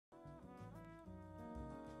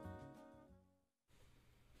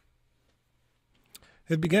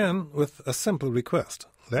It began with a simple request.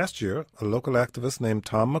 Last year, a local activist named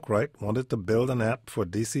Tom McWright wanted to build an app for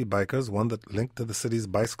D.C. bikers, one that linked to the city's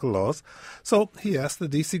bicycle laws. So he asked the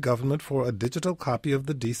D.C. government for a digital copy of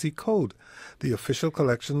the D.C. Code, the official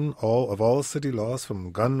collection of all city laws,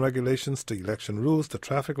 from gun regulations to election rules to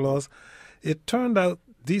traffic laws. It turned out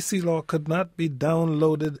D.C. law could not be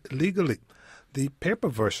downloaded legally. The paper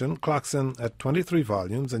version clocks in at 23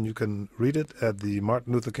 volumes, and you can read it at the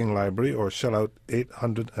Martin Luther King Library or shell out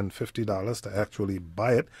 $850 to actually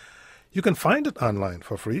buy it. You can find it online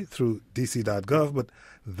for free through dc.gov, but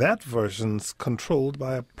that version's controlled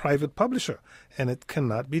by a private publisher, and it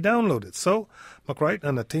cannot be downloaded. So McWright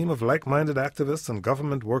and a team of like-minded activists and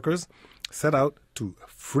government workers set out to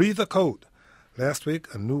free the code. Last week,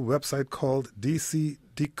 a new website called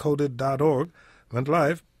Decoded.org went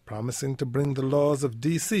live, promising to bring the laws of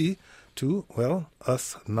D.C. to, well,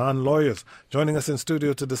 us non-lawyers. Joining us in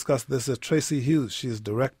studio to discuss this is Traci Hughes. She is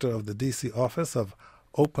director of the D.C. Office of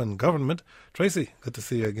Open Government. Traci, good to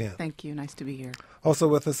see you again. Thank you. Nice to be here. Also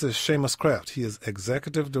with us is Seamus Kraft. He is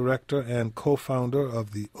executive director and co-founder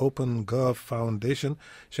of the OpenGov Foundation.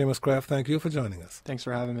 Seamus Kraft, thank you for joining us. Thanks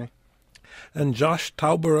for having me. And Josh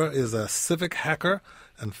Tauberer is a civic hacker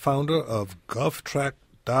and founder of GovTrack.us.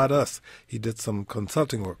 He did some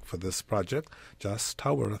consulting work for this project. Josh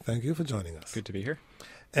Tauberer, thank you for joining us. Good to be here.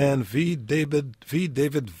 And David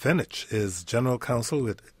Zvenyach is general counsel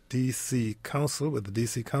with DC Counsel, the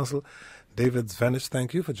DC Council. David Zvenyach,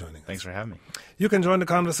 thank you for joining us. Thanks for having me. You can join the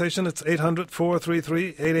conversation. It's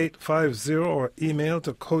 800-433-8850 or email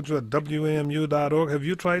to kojo@wamu.org. Have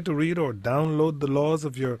you tried to read or download the laws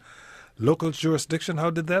of your local jurisdiction?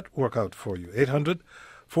 How did that work out for you?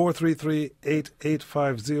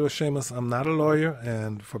 800-433-8850. Seamus, I'm not a lawyer,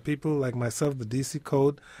 and for people like myself, the D.C.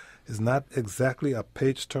 Code is not exactly a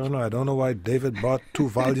page-turner. I don't know why David bought 2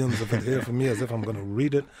 volumes of it here for me as if I'm going to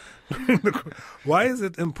read it. Why is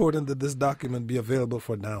it important that this document be available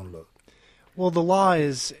for download? Well, the law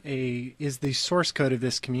is the source code of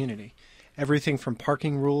this community. Everything from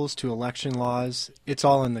parking rules to election laws, it's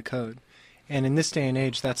all in the code. And in this day and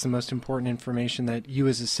age, that's the most important information that you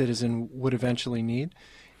as a citizen would eventually need.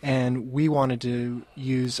 And we wanted to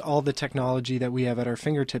use all the technology that we have at our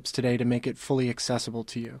fingertips today to make it fully accessible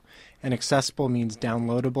to you. And accessible means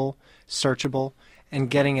downloadable, searchable, and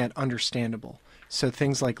getting at understandable. So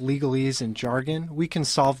things like legalese and jargon, we can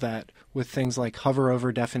solve that with things like hover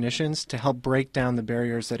over definitions to help break down the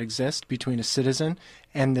barriers that exist between a citizen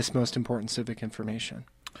and this most important civic information.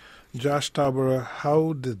 Josh Tauberer,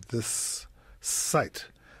 how did this site,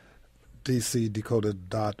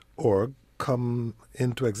 dcdecoded.org, come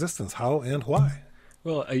into existence? How and why?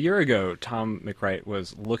 Well, a year ago, Tom McWright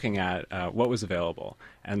was looking at what was available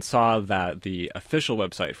and saw that the official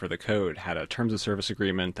website for the code had a terms of service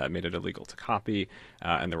agreement that made it illegal to copy,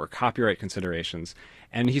 and there were copyright considerations.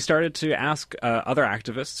 And he started to ask other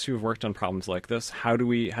activists who have worked on problems like this, how do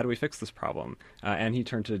we fix this problem? And he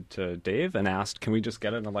turned to Dave and asked, can we just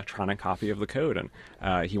get an electronic copy of the code? And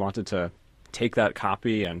he wanted to take that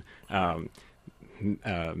copy and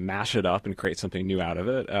mash it up and create something new out of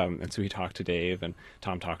it. And so he talked to Dave, and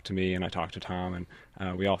Tom talked to me, and I talked to Tom, and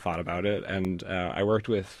we all thought about it. And I worked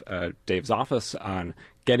with Dave's office on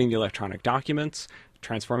getting the electronic documents,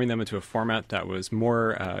 transforming them into a format that was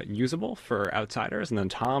more usable for outsiders. And then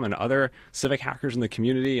Tom and other civic hackers in the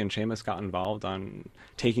community and Seamus got involved on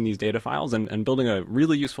taking these data files and building a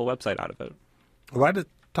really useful website out of it. Why did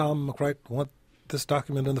Tom McWright want this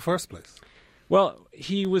document in the first place? Well,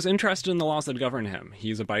 he was interested in the laws that govern him.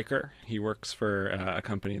 He's a biker. He works for a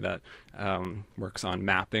company that works on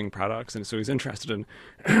mapping products, and so he's interested in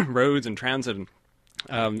roads and transit,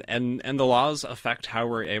 and the laws affect how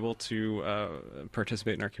we're able to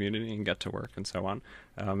participate in our community and get to work and so on.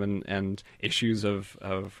 And issues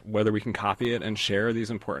of whether we can copy it and share these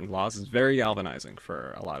important laws is very galvanizing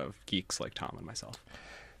for a lot of geeks like Tom and myself.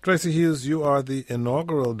 Traci Hughes, you are the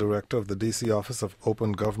inaugural director of the D.C. Office of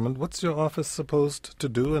Open Government. What's your office supposed to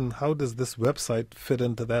do, and how does this website fit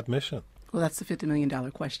into that mission? Well, that's the $50 million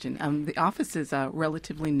question. The office is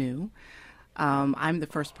relatively new. I'm the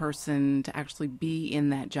first person to actually be in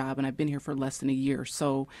that job, and I've been here for less than a year.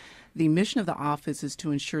 So the mission of the office is to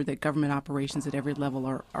ensure that government operations at every level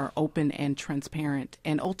are open and transparent,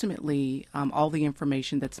 and ultimately all the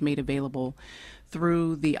information that's made available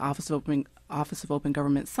through the Office of Open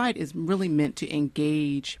Government site is really meant to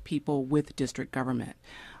engage people with district government.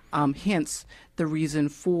 Hence the reason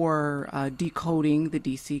for decoding the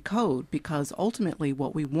DC code, because ultimately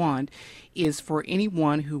what we want is for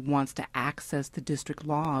anyone who wants to access the district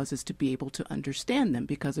laws is to be able to understand them,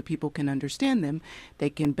 because if people can understand them, they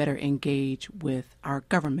can better engage with our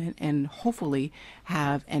government and hopefully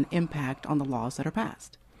have an impact on the laws that are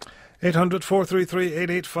passed.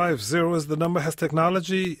 800-433-8850 is the number. Has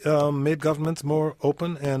technology made governments more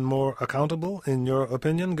open and more accountable, in your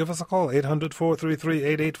opinion? Give us a call,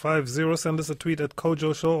 800-433-8850. Send us a tweet at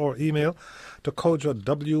Kojo Show or email to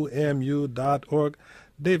kojo@wmu.org.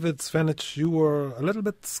 David Zvenyach, you were a little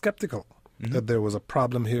bit skeptical that there was a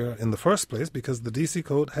problem here in the first place, because the DC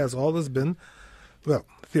Code has always been, well,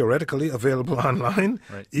 theoretically available online,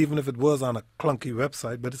 right, even if it was on a clunky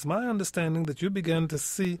website. But it's my understanding that you began to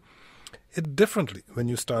see it differently when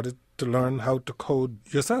you started to learn how to code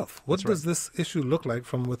yourself. What does this issue look like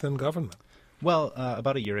from within government? Well,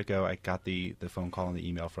 about a year ago, I got the phone call and the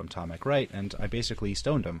email from Tom McWright, and I basically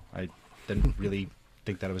stoned him. I didn't really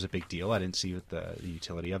think that it was a big deal. I didn't see the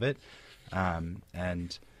utility of it.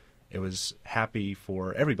 And it was happy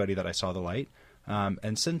for everybody that I saw the light.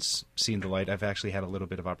 And since seeing the light, I've actually had a little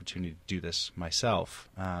bit of opportunity to do this myself.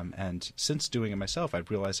 And since doing it myself, I've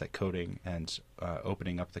realized that coding and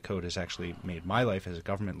opening up the code has actually made my life as a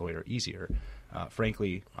government lawyer easier.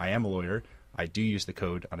 Frankly, I am a lawyer. I do use the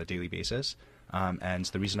code on a daily basis. And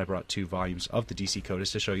the reason I brought 2 volumes of the DC code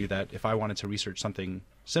is to show you that if I wanted to research something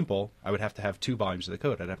simple, I would have to have 2 volumes of the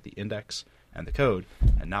code. I'd have the index and the code,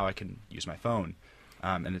 and now I can use my phone.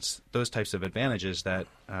 And it's those types of advantages that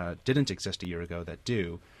didn't exist a year ago that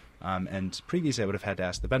do. And previously I would have had to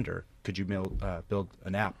ask the vendor, could you build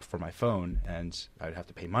an app for my phone? And I would have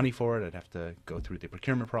to pay money for it. I'd have to go through the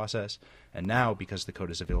procurement process. And now, because the code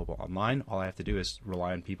is available online, all I have to do is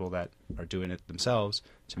rely on people that are doing it themselves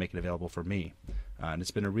to make it available for me. And it's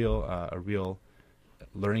been a real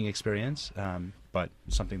learning experience, but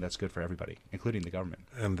something that's good for everybody, including the government.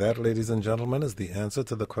 And that, ladies and gentlemen, is the answer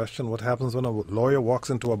to the question, what happens when a lawyer walks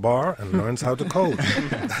into a bar and learns how to code?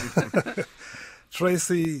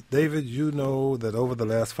 Traci, David, you know that over the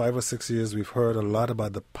last 5 or 6 years, we've heard a lot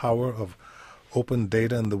about the power of open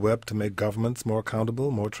data and the web to make governments more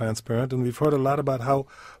accountable, more transparent. And we've heard a lot about how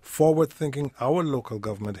forward-thinking our local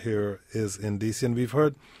government here is in D.C. And we've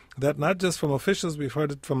heard that not just from officials, we've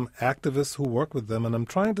heard it from activists who work with them. And I'm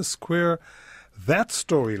trying to square that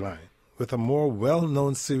storyline with a more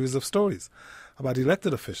well-known series of stories about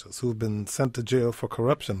elected officials who've been sent to jail for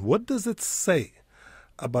corruption. What does it say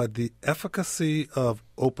about the efficacy of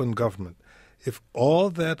open government if all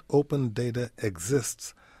that open data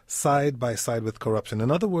exists side by side with corruption?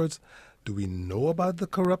 In other words, do we know about the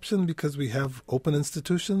corruption because we have open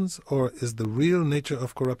institutions, or is the real nature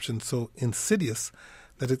of corruption so insidious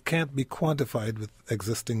that it can't be quantified with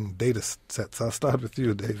existing data sets? I'll start with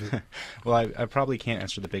you, David. Well, I probably can't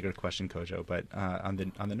answer the bigger question, Kojo, but on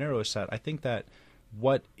the narrower set, I think that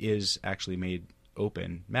what is actually made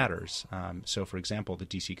open matters. So, for example, the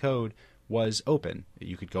DC Code was open.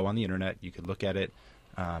 You could go on the internet, you could look at it,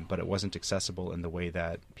 but it wasn't accessible in the way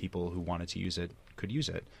that people who wanted to use it could use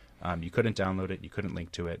it. You couldn't download it, you couldn't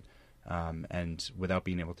link to it, and without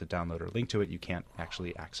being able to download or link to it, you can't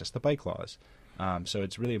actually access the bike laws. So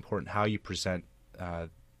it's really important how you present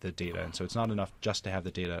the data. And so it's not enough just to have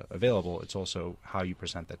the data available. It's also how you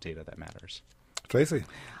present that data that matters. Traci?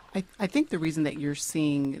 I think the reason that you're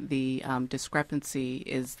seeing the discrepancy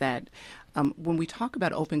is that when we talk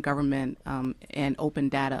about open government and open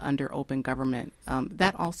data under open government,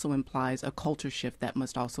 that also implies a culture shift that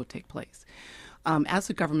must also take place. As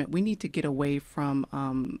a government, we need to get away from,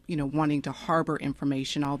 wanting to harbor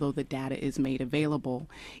information, although the data is made available.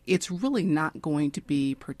 It's really not going to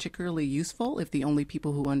be particularly useful if the only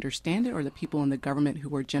people who understand it are the people in the government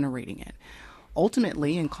who are generating it.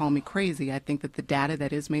 Ultimately, and call me crazy, I think that the data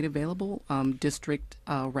that is made available, district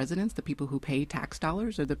residents, the people who pay tax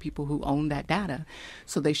dollars, are the people who own that data.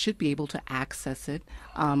 So they should be able to access it,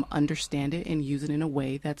 understand it, and use it in a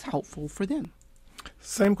way that's helpful for them.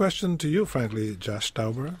 Same question to you, frankly, Josh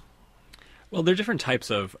Tauberer. Well, there are different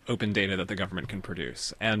types of open data that the government can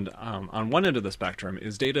produce. And on one end of the spectrum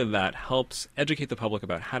is data that helps educate the public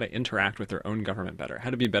about how to interact with their own government better, how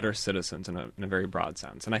to be better citizens in a very broad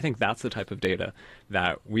sense. And I think that's the type of data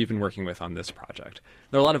that we've been working with on this project.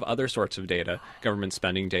 There are a lot of other sorts of data, government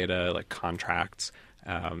spending data like contracts,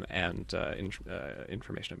 and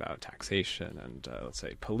information about taxation and, let's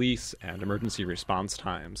say, police and emergency response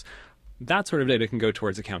times. That sort of data can go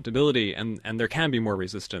towards accountability, and there can be more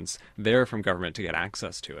resistance there from government to get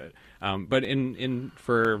access to it. But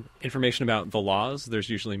for information about the laws,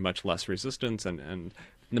 there's usually much less resistance, and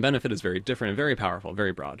the benefit is very different and very powerful,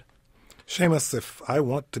 very broad. Seamus, if I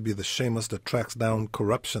want to be the Seamus that tracks down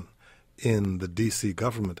corruption in the D.C.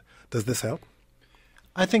 government, does this help?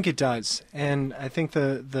 I think it does. And I think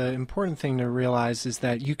the important thing to realize is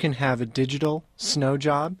that you can have a digital snow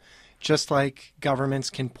job, just like governments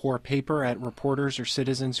can pour paper at reporters or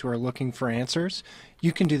citizens who are looking for answers.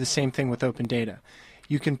 You can do the same thing with open data.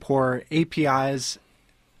 You can pour APIs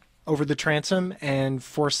over the transom and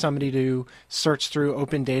force somebody to search through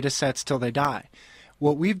open data sets till they die.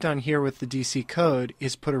 What we've done here with the DC Code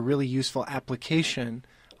is put a really useful application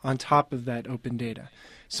on top of that open data.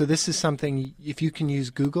 So this is something, if you can use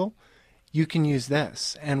Google, you can use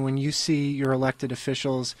this. And when you see your elected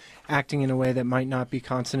officials acting in a way that might not be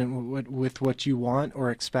consonant with what you want or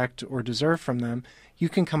expect or deserve from them, you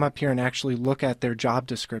can come up here and actually look at their job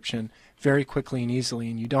description very quickly and easily,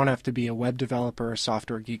 and you don't have to be a web developer or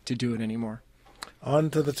software geek to do it anymore.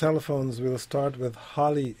 On to the telephones. We'll start with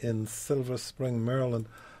Holly in Silver Spring, Maryland.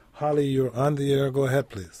 Holly, you're on the air. Go ahead,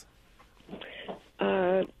 please.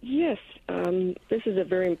 Yes, this is a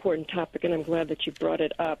very important topic, and I'm glad that you brought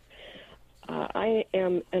it up. I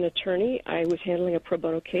am an attorney. I was handling a pro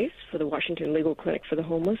bono case for the Washington Legal Clinic for the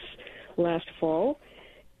Homeless last fall,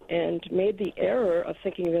 and made the error of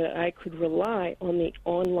thinking that I could rely on the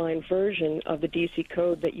online version of the DC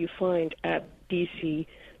Code that you find at dc.gov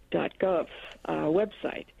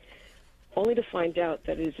website, only to find out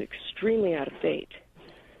that it is extremely out of date.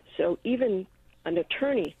 So even an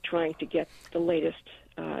attorney trying to get the latest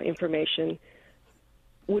information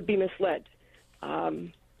would be misled.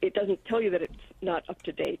 It doesn't tell you that it's not up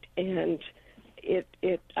to date, and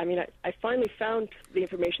I finally found the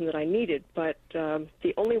information that I needed, but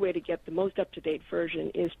the only way to get the most up-to-date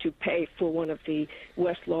version is to pay for one of the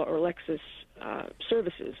Westlaw or Lexis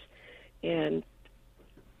services. And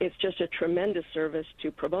it's just a tremendous service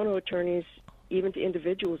to pro bono attorneys, even to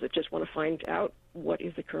individuals that just want to find out what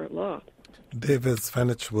is the current law. David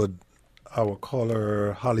Zvenyach, would our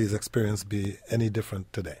caller Holly's experience be any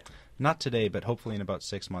different today? Not today, but hopefully in about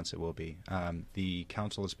 6 months it will be. The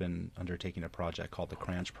council has been undertaking a project called the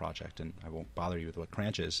Cranch Project, and I won't bother you with what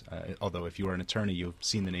Cranch is, although if you are an attorney, you've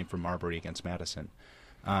seen the name from Marbury against Madison.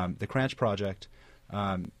 The Cranch Project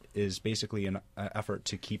is basically an effort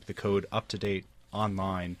to keep the code up to date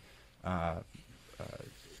online in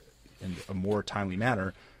a more timely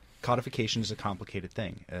manner. Codification is a complicated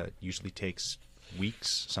thing. It usually takes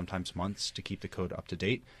weeks, sometimes months, to keep the code up to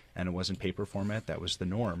date, and it was in paper format. That was the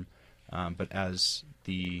norm. But as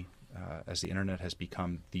the internet has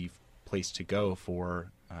become the place to go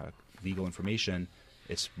for legal information,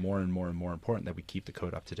 it's more and more and more important that we keep the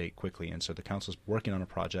code up to date quickly. And so the council's working on a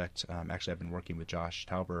project. Actually, I've been working with Josh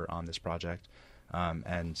Tauberer on this project,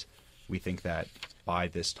 and we think that by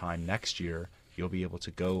this time next year, you'll be able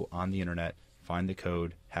to go on the internet, find the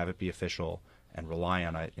code, have it be official, and rely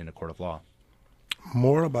on it in a court of law.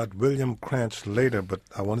 More about William Cranch later, but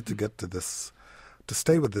I wanted to get to this, to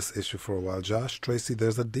stay with this issue for a while. Josh, Tracy,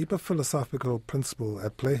 there's a deeper philosophical principle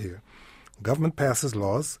at play here. Government passes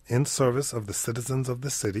laws in service of the citizens of the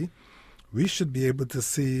city. We should be able to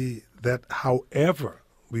see that however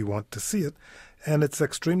we want to see it, and it's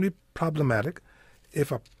extremely problematic if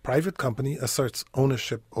a private company asserts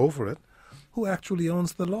ownership over it. Who actually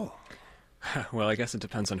owns the law? Well, I guess it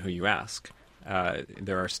depends on who you ask.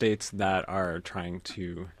 There are states that are trying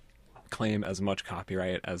to claim as much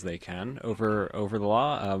copyright as they can over the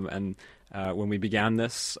law. And when we began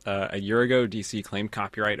this a year ago, D.C. claimed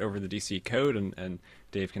copyright over the D.C. Code, and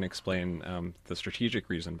Dave can explain the strategic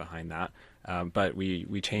reason behind that. But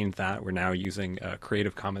we changed that. We're now using a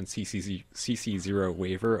Creative Commons CC0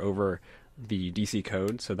 waiver over the DC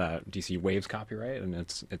Code, so that DC waives copyright, and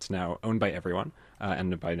it's now owned by everyone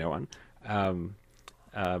and by no one.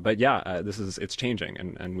 But yeah, it's changing,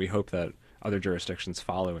 and we hope that other jurisdictions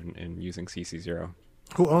follow in using CC0.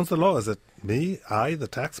 Who owns the law? Is it me, the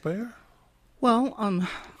taxpayer? Well,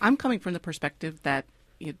 I'm coming from the perspective that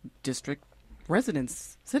district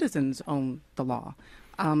residents, citizens own the law.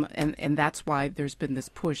 And that's why there's been this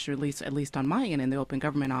push, or at least on my end in the Open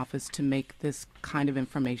Government Office, to make this kind of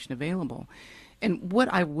information available. And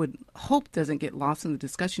what I would hope doesn't get lost in the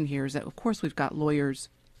discussion here is that, of course, we've got lawyers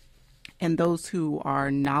and those who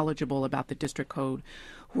are knowledgeable about the district code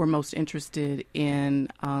who are most interested in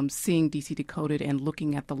seeing DC Decoded and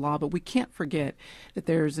looking at the law. But we can't forget that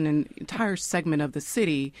there's an entire segment of the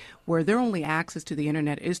city where their only access to the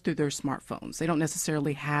internet is through their smartphones. They don't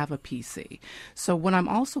necessarily have a PC. So what I'm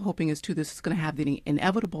also hoping is, too, this is going to have the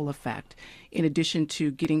inevitable effect, in addition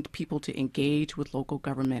to getting people to engage with local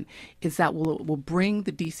government, is that we'll bring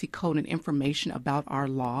the DC Code and information about our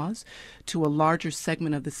laws to a larger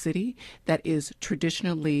segment of the city that is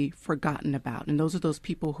traditionally forgotten about. And those are those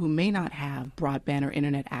people people who may not have broadband or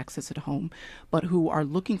internet access at home, but who are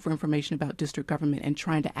looking for information about district government and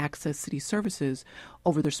trying to access city services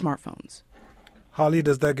over their smartphones. Holly,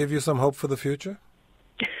 does that give you some hope for the future?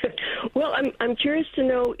 Well, I'm curious to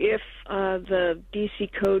know if the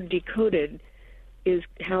DC Code Decoded is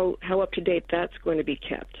how up to date that's going to be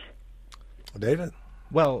kept. David?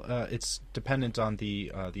 Well, it's dependent on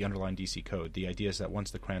the underlying DC code. The idea is that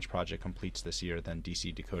once the Cranch project completes this year, then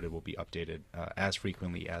DC Decoded will be updated as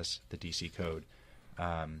frequently as the DC code.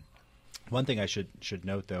 One thing I should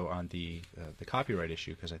note, though, on the copyright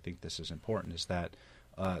issue, because I think this is important, is that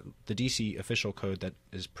the DC official code that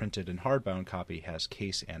is printed in hardbound copy has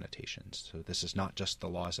case annotations. So this is not just the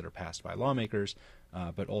laws that are passed by lawmakers,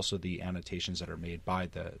 but also the annotations that are made by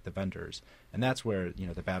the vendors. And that's where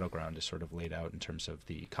the battleground is sort of laid out in terms of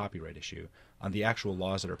the copyright issue. On the actual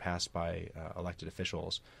laws that are passed by elected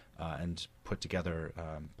officials and put together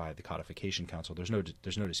by the Codification Council, there's no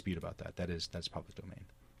dispute about that. That's public domain.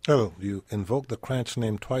 Oh, you invoked the Cranch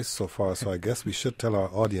name twice so far, so I guess we should tell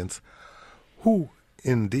our audience who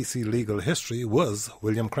in D.C. legal history was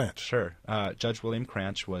William Cranch. Sure. Judge William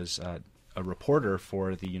Cranch was a reporter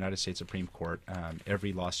for the United States Supreme Court.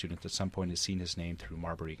 Every law student at some point has seen his name through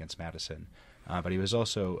Marbury against Madison. But he was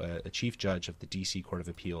also a chief judge of the D.C. Court of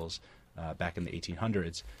Appeals back in the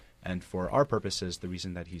 1800s. And for our purposes, the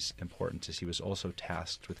reason that he's important is he was also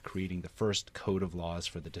tasked with creating the first code of laws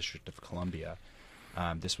for the District of Columbia.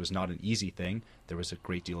 This was not an easy thing. There was a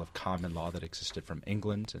great deal of common law that existed from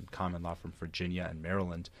England and common law from Virginia and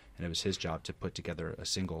Maryland, and it was his job to put together a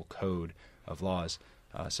single code of laws.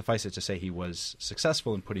 Suffice it to say, he was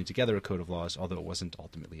successful in putting together a code of laws, although it wasn't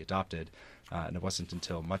ultimately adopted. And it wasn't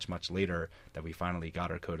until much, much later that we finally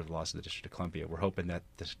got our code of laws in the District of Columbia. We're hoping that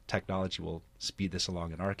the technology will speed this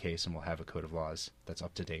along in our case, and we'll have a code of laws that's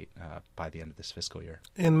up to date by the end of this fiscal year.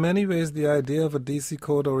 In many ways, the idea of a D.C.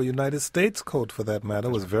 code, or a United States code for that matter,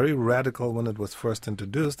 was very radical when it was first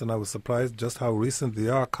introduced, and I was surprised just how recent they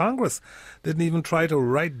are. Congress didn't even try to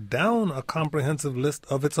write down a comprehensive list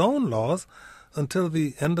of its own laws until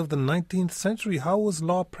the end of the 19th century. How was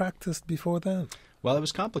law practiced before then? Well, it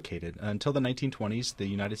was complicated. Until the 1920s, the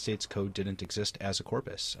United States Code didn't exist as a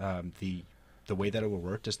corpus. The way that it would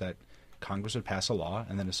work is that Congress would pass a law,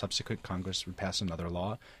 and then a subsequent Congress would pass another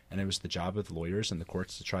law, and it was the job of lawyers and the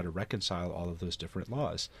courts to try to reconcile all of those different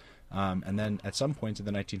laws. And then at some point in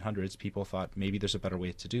the 1900s, people thought maybe there's a better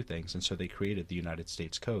way to do things, and so they created the United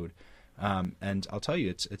States Code. And I'll tell you,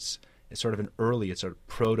 it's sort of it's a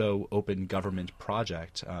proto-open government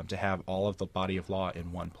project to have all of the body of law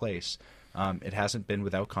in one place. It hasn't been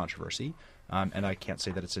without controversy, and I can't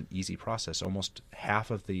say that it's an easy process. Almost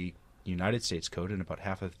half of the United States Code and about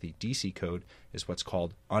half of the D.C. Code is what's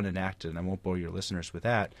called unenacted, and I won't bore your listeners with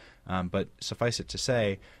that, but suffice it to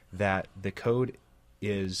say that the code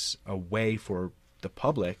is a way for the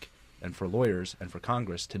public and for lawyers and for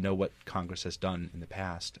Congress to know what Congress has done in the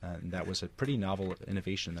past, and that was a pretty novel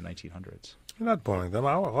innovation in the 1900s. You're not boring them.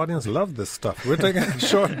 Our audience love this stuff. We're taking a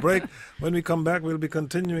short break. When we come back, we'll be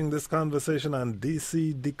continuing this conversation on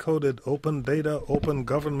DC Decoded, open data, open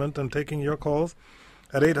government, and taking your calls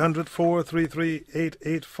at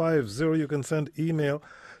 800-433-8850. You can send email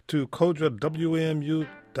to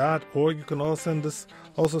kojo@wamu.org. You can also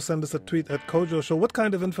send us a tweet at Kojo Show. What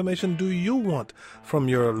kind of information do you want from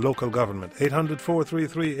your local government?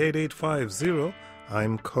 800-433-8850.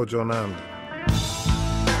 I'm Kojo Nnamdi.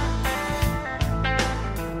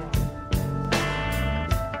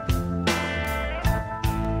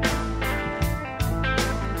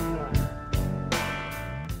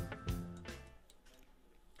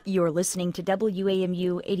 You're listening to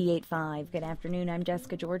WAMU 88.5. Good afternoon. I'm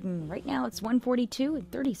Jessica Jordan. Right now it's 1:42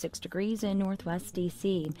 and 36 degrees in Northwest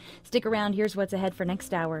D.C. Stick around. Here's what's ahead for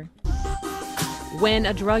next hour. When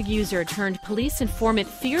a drug user turned police informant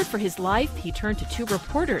feared for his life, he turned to two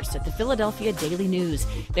reporters at the Philadelphia Daily News.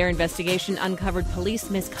 Their investigation uncovered police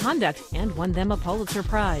misconduct and won them a Pulitzer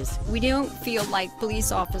Prize. We don't feel like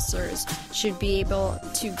police officers should be able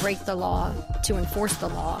to break the law, to enforce the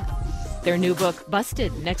law. Their new book,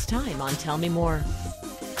 Busted, next time on Tell Me More.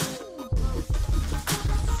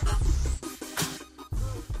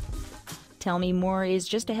 Tell Me More is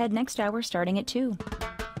just ahead next hour, starting at 2.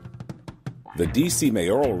 The D.C.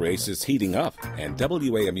 mayoral race is heating up, and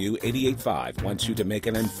WAMU 88.5 wants you to make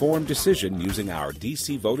an informed decision using our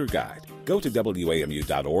D.C. voter guide. Go to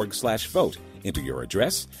WAMU.org/vote, enter your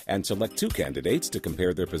address, and select two candidates to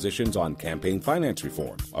compare their positions on campaign finance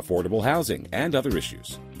reform, affordable housing, and other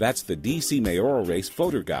issues. That's the D.C. mayoral race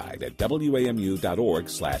voter guide at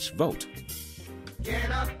WAMU.org/vote.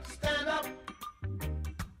 Get up, stand up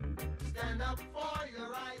for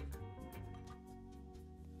your right.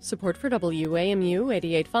 Support for WAMU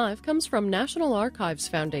 88.5 comes from National Archives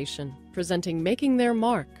Foundation, presenting Making Their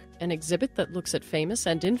Mark, an exhibit that looks at famous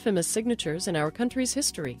and infamous signatures in our country's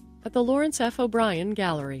history at the Lawrence F. O'Brien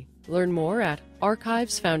Gallery. Learn more at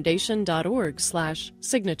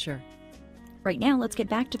archivesfoundation.org/signature. Right now, let's get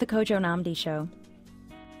back to the Kojo Nnamdi Show.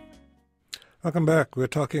 Welcome back. We're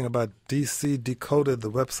talking about DC Decoded,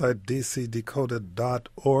 the website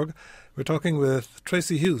dcdecoded.org. We're talking with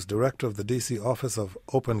Traci Hughes, Director of the DC Office of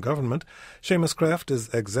Open Government. Seamus Kraft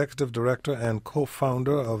is Executive Director and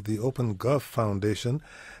co-founder of the OpenGov Foundation.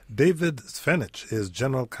 David Zvenyach is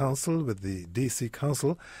General Counsel with the DC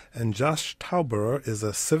Council. And Josh Tauberer is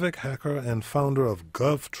a civic hacker and founder of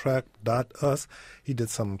GovTrack.us. He did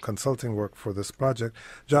some consulting work for this project.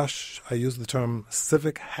 Josh, I use the term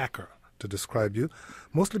civic hacker to describe you,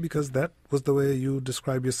 mostly because that was the way you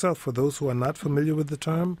describe yourself. For those who are not familiar with the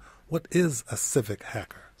term, what is a civic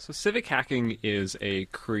hacker? So civic hacking is a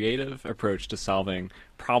creative approach to solving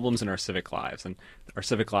problems in our civic lives. And our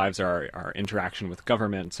civic lives are our interaction with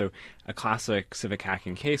government. So a classic civic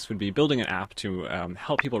hacking case would be building an app to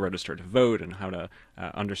help people register to vote and how to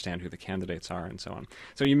understand who the candidates are and so on.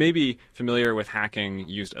 So you may be familiar with hacking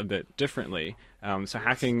used a bit differently. So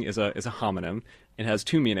hacking is a homonym. It has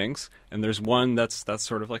two meanings, and there's one that's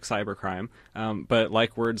sort of like cybercrime, but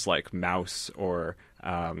like words like mouse or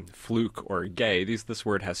fluke or gay, this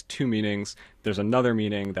word has two meanings. There's another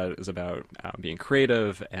meaning that is about being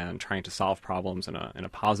creative and trying to solve problems in a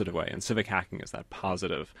positive way, and civic hacking is that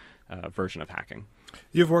positive version of hacking.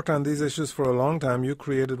 You've worked on these issues for a long time. You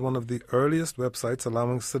created one of the earliest websites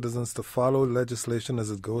allowing citizens to follow legislation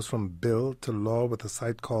as it goes from bill to law with a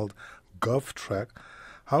site called GovTrack.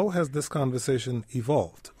 How has this conversation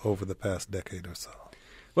evolved over the past decade or so?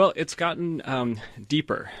 Well, it's gotten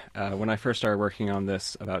deeper. When I first started working on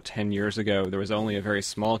this about 10 years ago, there was only a very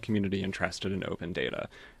small community interested in open data.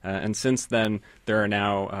 And since then, there are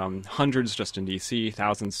now hundreds just in DC,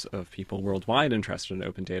 thousands of people worldwide interested in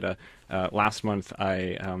open data. Last month,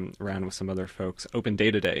 I ran with some other folks Open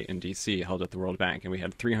Data Day in DC, held at the World Bank, and we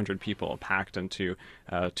had 300 people packed into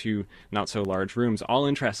two not-so-large rooms, all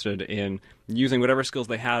interested in using whatever skills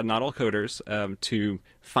they had, not all coders, to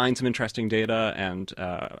find some interesting data and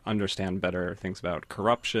understand better things about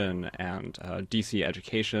corruption and DC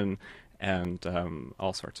education and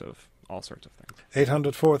all sorts of things.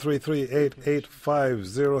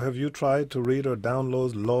 800-433-8850. Have you tried to read or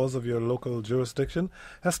download laws of your local jurisdiction?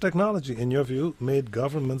 Has technology, in your view, made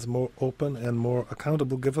governments more open and more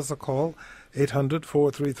accountable? Give us a call,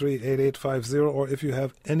 800-433-8850. Or if you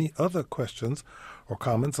have any other questions or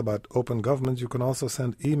comments about open government, you can also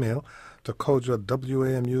send email to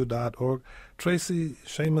kojo@wamu.org. Traci,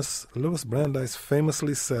 Seamus, Louis Brandeis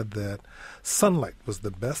famously said that sunlight was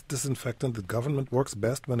the best disinfectant. The government works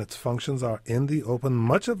best when its functions are in the open.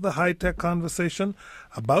 Much of the high-tech conversation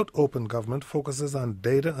about open government focuses on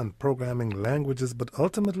data and programming languages, but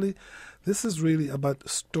ultimately this is really about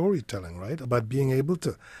storytelling, right? About being able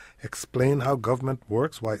to explain how government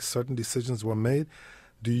works, why certain decisions were made.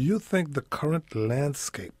 Do you think the current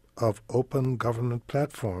landscape of open government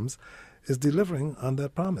platforms is delivering on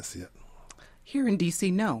that promise yet? Here in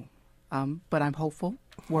D.C., no, but I'm hopeful.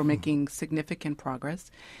 We're making significant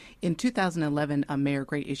progress. In 2011, Mayor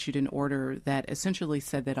Gray issued an order that essentially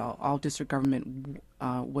said that all district government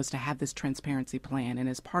was to have this transparency plan, and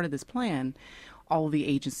as part of this plan, all of the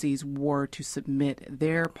agencies were to submit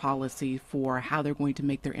their policy for how they're going to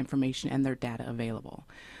make their information and their data available.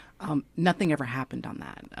 Nothing ever happened on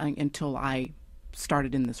that until I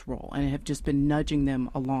started in this role, and have just been nudging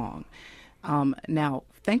them along. Now,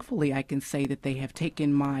 thankfully, I can say that they have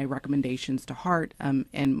taken my recommendations to heart, and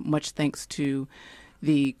much thanks to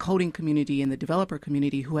the coding community and the developer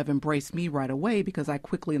community who have embraced me right away, because I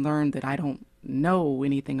quickly learned that I don't know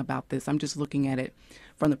anything about this. I'm just looking at it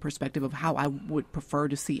from the perspective of how I would prefer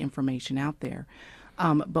to see information out there.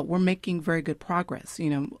 But we're making very good progress.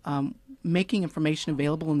 Making information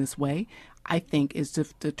available in this way, I think, is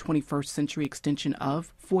the 21st century extension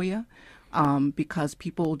of FOIA, because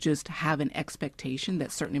people just have an expectation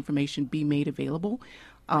that certain information be made available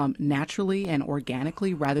naturally and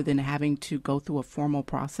organically rather than having to go through a formal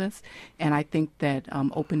process. And I think that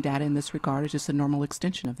open data in this regard is just a normal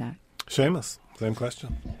extension of that. Seamus, same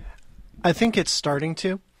question. I think it's starting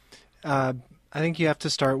to. I think you have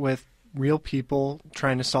to start with real people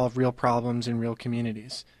trying to solve real problems in real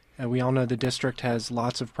communities. We all know the district has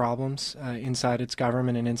lots of problems inside its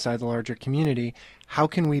government and inside the larger community. How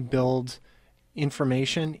can we build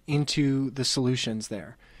information into the solutions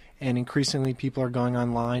there? And increasingly, people are going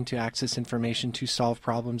online to access information to solve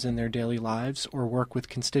problems in their daily lives or work with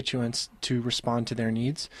constituents to respond to their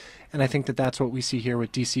needs. And I think that that's what we see here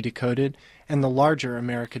with DC Decoded and the larger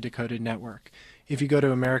America Decoded network. If you go to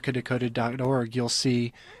americadecoded.org, you'll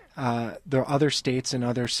see there are other states and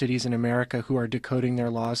other cities in America who are decoding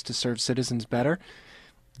their laws to serve citizens better.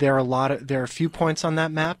 There are a few points on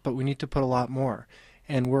that map, but we need to put a lot more.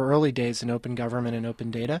 And we're early days in open government and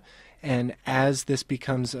open data. And as this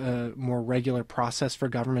becomes a more regular process for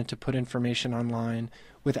government to put information online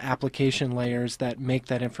with application layers that make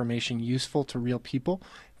that information useful to real people,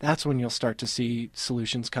 that's when you'll start to see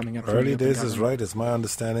solutions coming up. Early days is right. It's my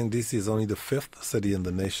understanding D.C. is only the 5th city in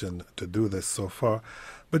the nation to do this so far.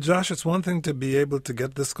 But Josh, it's one thing to be able to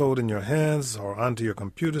get this code in your hands or onto your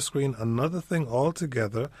computer screen. Another thing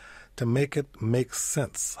altogether to make it make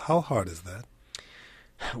sense. How hard is that?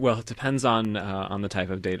 Well, it depends on the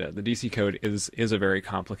type of data. The DC code is a very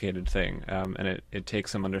complicated thing, and it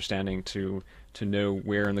takes some understanding to know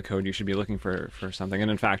where in the code you should be looking for something.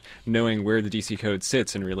 And in fact, knowing where the DC code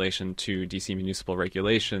sits in relation to DC municipal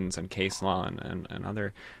regulations and case law and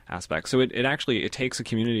other aspects. So it takes a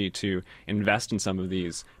community to invest in some of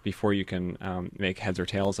these before you can make heads or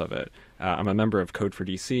tails of it. I'm a member of Code for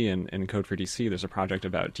DC, and in Code for DC, there's a project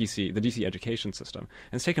about the DC education system.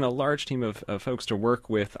 And it's taken a large team of folks to work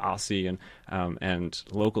with OSCE and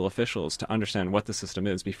local officials to understand what the system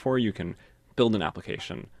is before you can build an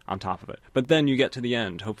application on top of it. But then you get to the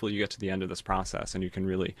end. Hopefully you get to the end of this process, and you can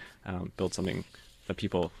really build something that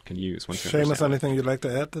people can use. Seamus, anything you'd like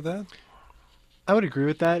to add to that? I would agree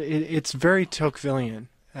with that. It's very Tocquevillian.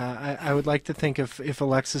 I would like to think if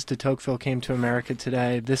Alexis de Tocqueville came to America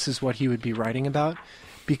today, this is what he would be writing about,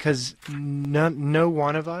 because no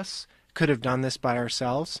one of us could have done this by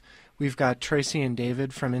ourselves. We've got Traci and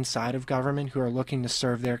David from inside of government who are looking to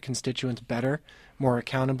serve their constituents better, more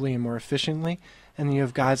accountably and more efficiently. And then you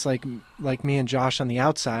have guys like me and Josh on the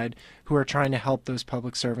outside who are trying to help those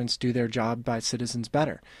public servants do their job by citizens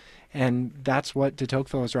better. And that's what de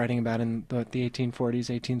Tocqueville was writing about in the 1840s,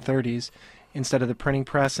 1830s. Instead of the printing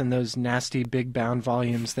press and those nasty big bound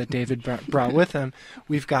volumes that David brought with him,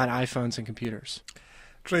 we've got iPhones and computers.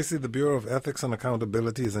 Traci, the Bureau of Ethics and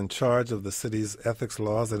Accountability is in charge of the city's ethics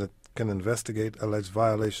laws, and it can investigate alleged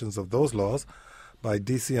violations of those laws by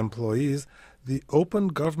D.C. employees. The Open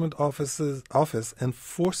Government Office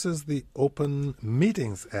enforces the Open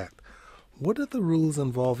Meetings Act. What are the rules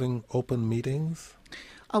involving open meetings?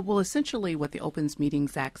 Well, essentially what the Open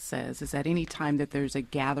Meetings Act says is that any time that there's a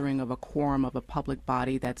gathering of a quorum of a public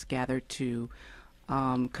body that's gathered to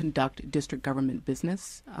conduct district government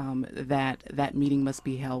business, that meeting must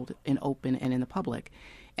be held in open and in the public,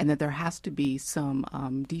 and that there has to be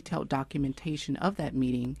some detailed documentation of that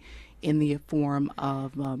meeting in the form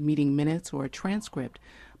of meeting minutes or a transcript.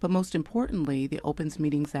 But most importantly, the Open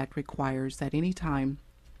Meetings Act requires that any time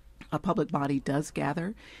a public body does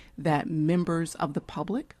gather, that members of the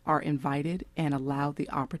public are invited and allowed the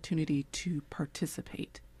opportunity to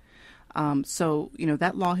participate. So,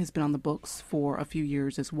 that law has been on the books for a few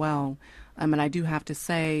years as well. And I do have to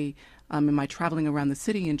say, in my traveling around the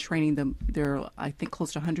city and training them, there are, I think,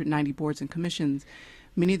 close to 190 boards and commissions.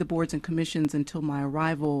 Many of the boards and commissions, until my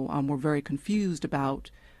arrival, were very confused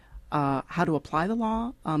about how to apply the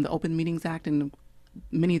law, the Open Meetings Act, and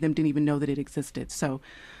many of them didn't even know that it existed. So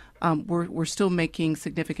we're still making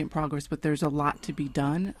significant progress, but there's a lot to be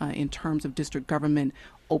done in terms of district government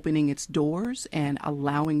opening its doors and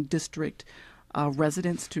allowing district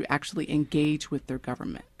residents to actually engage with their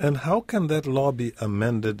government. And how can that law be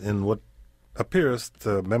amended in what appears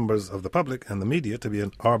to members of the public and the media to be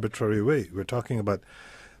an arbitrary way? We're talking about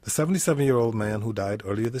the 77-year-old man who died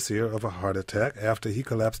earlier this year of a heart attack after he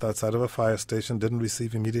collapsed outside of a fire station, didn't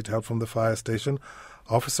receive immediate help from the fire station.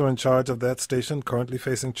 Officer in charge of that station currently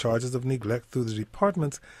facing charges of neglect through the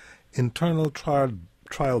department's internal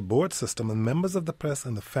trial board system, and members of the press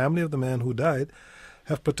and the family of the man who died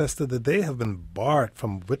have protested that they have been barred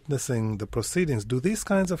from witnessing the proceedings. Do these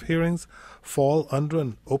kinds of hearings fall under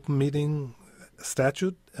an open meeting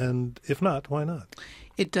statute? And if not, why not?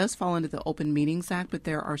 It does fall under the Open Meetings Act, but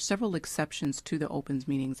there are several exceptions to the Open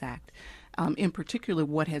Meetings Act. In particular,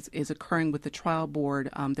 what is occurring with the trial board,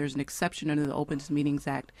 there's an exception under the Open Meetings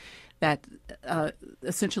Act that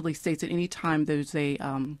essentially states that any time there's a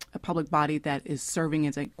public body that is serving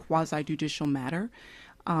as a quasi-judicial matter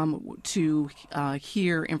to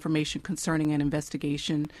hear information concerning an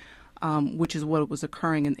investigation, which is what was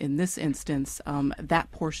occurring in this instance,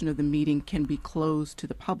 that portion of the meeting can be closed to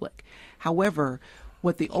the public. However,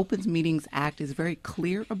 What the Open Meetings Act is very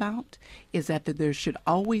clear about is that there should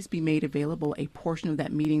always be made available a portion of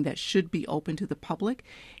that meeting that should be open to the public,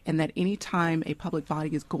 and that any time a public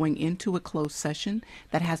body is going into a closed session,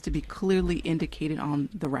 that has to be clearly indicated on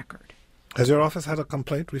the record. Has your office had a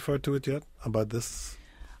complaint referred to it yet about this?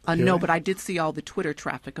 No, but I did see all the Twitter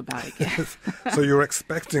traffic about it. Yes. So you're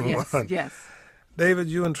expecting yes, one? Yes. David,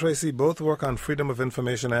 you and Traci both work on Freedom of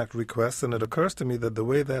Information Act requests, and it occurs to me that the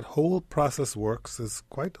way that whole process works is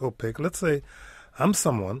quite opaque. Let's say I'm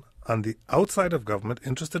someone on the outside of government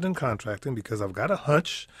interested in contracting because I've got a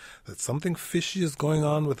hunch that something fishy is going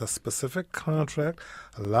on with a specific contract.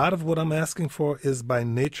 A lot of what I'm asking for is by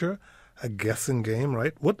nature a guessing game,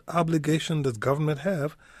 right? What obligation does government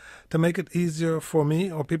have to make it easier for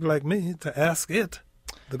me or people like me to ask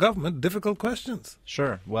the government, difficult questions?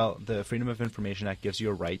 Sure. Well, the Freedom of Information Act gives you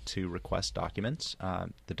a right to request documents.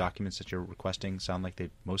 The documents that you're requesting sound like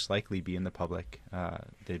they'd most likely be in the public.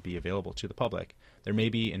 They'd be available to the public. There may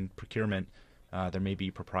be in procurement, there may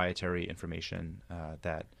be proprietary information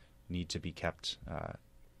that need to be kept,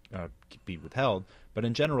 be withheld. But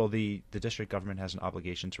in general, the district government has an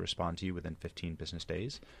obligation to respond to you within 15 business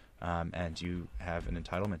days. And you have an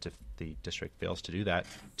entitlement, if the district fails to do that,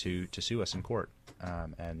 to sue us in court.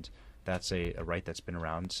 And that's a right that's been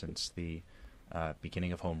around since the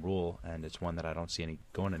beginning of Home Rule, and it's one that I don't see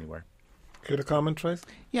going anywhere. Care to comment, Trace?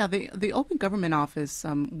 Yeah, the Open Government Office,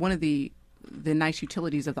 one of the nice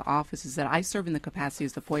utilities of the office is that I serve in the capacity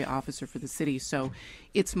as the FOIA officer for the city. So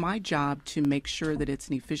it's my job to make sure that it's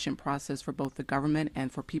an efficient process for both the government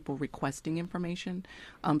and for people requesting information.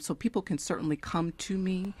 So people can certainly come to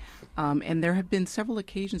me. And there have been several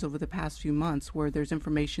occasions over the past few months where there's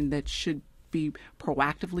information that should be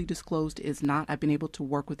proactively disclosed is not. I've been able to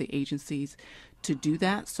work with the agencies to do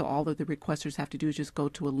that. So all that the requesters have to do is just go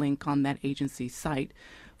to a link on that agency site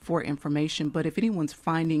for information. But if anyone's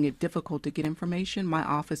finding it difficult to get information, my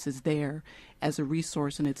office is there as a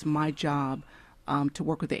resource, and it's my job to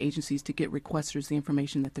work with the agencies to get requesters the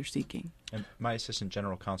information that they're seeking. And my assistant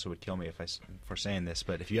general counsel would kill me for saying this,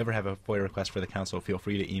 but if you ever have a FOIA request for the council, feel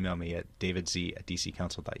free to email me at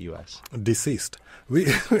davidz@dccouncil.us. Deceased.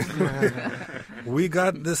 We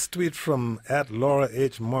got this tweet from @Laura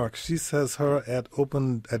H. Mark. She says her at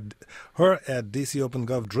DC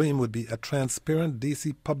OpenGov dream would be a transparent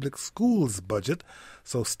DC public schools budget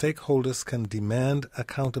so stakeholders can demand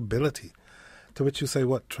accountability. To which you say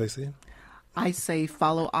what, Traci? I say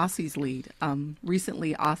follow OSSI's lead.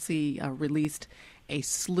 Recently, OSSI released a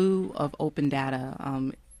slew of open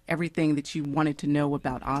data, everything that you wanted to know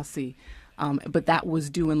about OSSI. But that was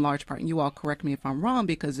due in large part, and you all correct me if I'm wrong,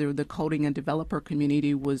 because the coding and developer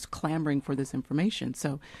community was clamoring for this information.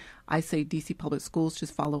 So I say DC Public Schools,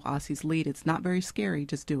 just follow OSSI's lead. It's not very scary.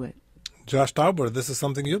 Just do it. Josh Tauberer, this is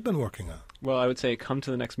something you've been working on. Well, I would say come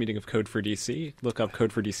to the next meeting of Code for DC. Look up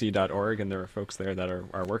codefordc.org, and there are folks there that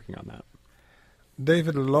are working on that.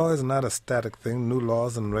 David, law is not a static thing. New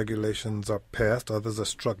laws and regulations are passed. Others are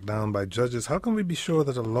struck down by judges. How can we be sure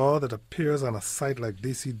that a law that appears on a site like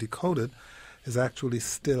DC Decoded is actually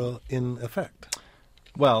still in effect?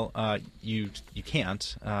 Well, you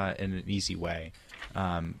can't in an easy way.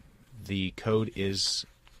 The code is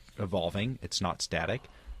evolving. It's not static.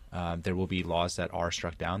 There will be laws that are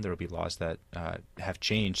struck down. There will be laws that have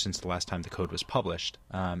changed since the last time the code was published.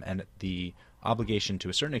 And the obligation to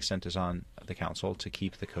a certain extent is on the council to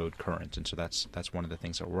keep the code current, and so that's one of the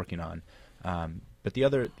things that we're working on. But the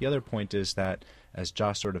other point is that, as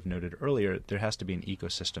Josh sort of noted earlier, there has to be an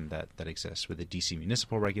ecosystem that exists with the DC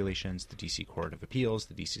municipal regulations, the DC Court of Appeals,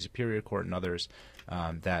 the DC Superior Court, and others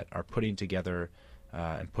that are putting together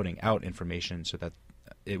and putting out information so that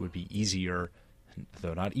it would be easier,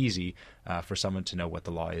 though not easy, for someone to know what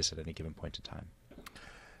the law is at any given point in time.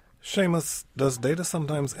 Seamus, does data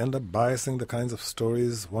sometimes end up biasing the kinds of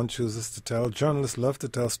stories one chooses to tell? Journalists love to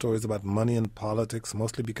tell stories about money and politics,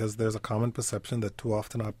 mostly because there's a common perception that too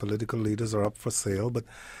often our political leaders are up for sale. But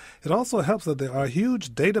it also helps that there are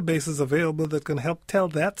huge databases available that can help tell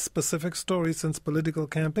that specific story, since political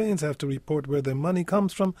campaigns have to report where their money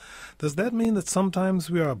comes from. Does that mean that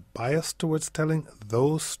sometimes we are biased towards telling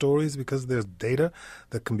those stories because there's data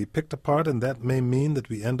that can be picked apart, and that may mean that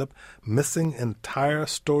we end up missing entire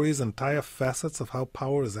stories, entire facets of how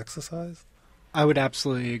power is exercised? I would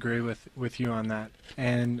absolutely agree with you on that.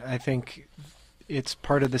 And I think it's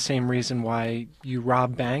part of the same reason why you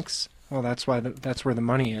rob banks. Well, that's why that's where the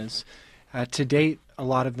money is. To date, a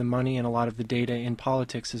lot of the money and a lot of the data in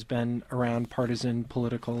politics has been around partisan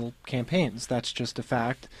political campaigns. That's just a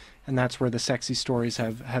fact, and that's where the sexy stories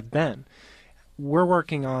have been. We're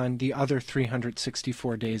working on the other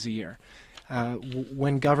 364 days a year.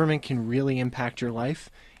 When government can really impact your life,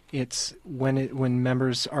 it's when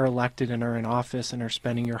members are elected and are in office and are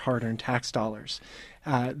spending your hard-earned tax dollars.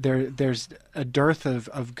 There's a dearth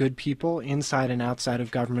of good people inside and outside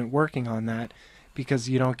of government working on that because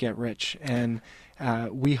you don't get rich. And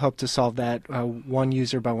we hope to solve that one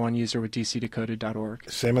user by one user with DCDecoded.org.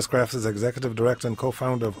 Seamus Kraft is Executive Director and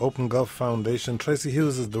co-founder of OpenGov Foundation. Traci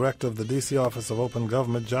Hughes is Director of the D.C. Office of Open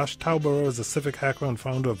Government. Josh Tauberer is a civic hacker and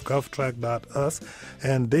founder of GovTrack.us.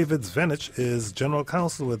 And David Zvenyach is General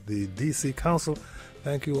Counsel with the D.C. Council.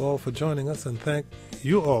 Thank you all for joining us, and thank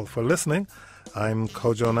you all for listening. I'm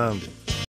Kojo Nnamdi.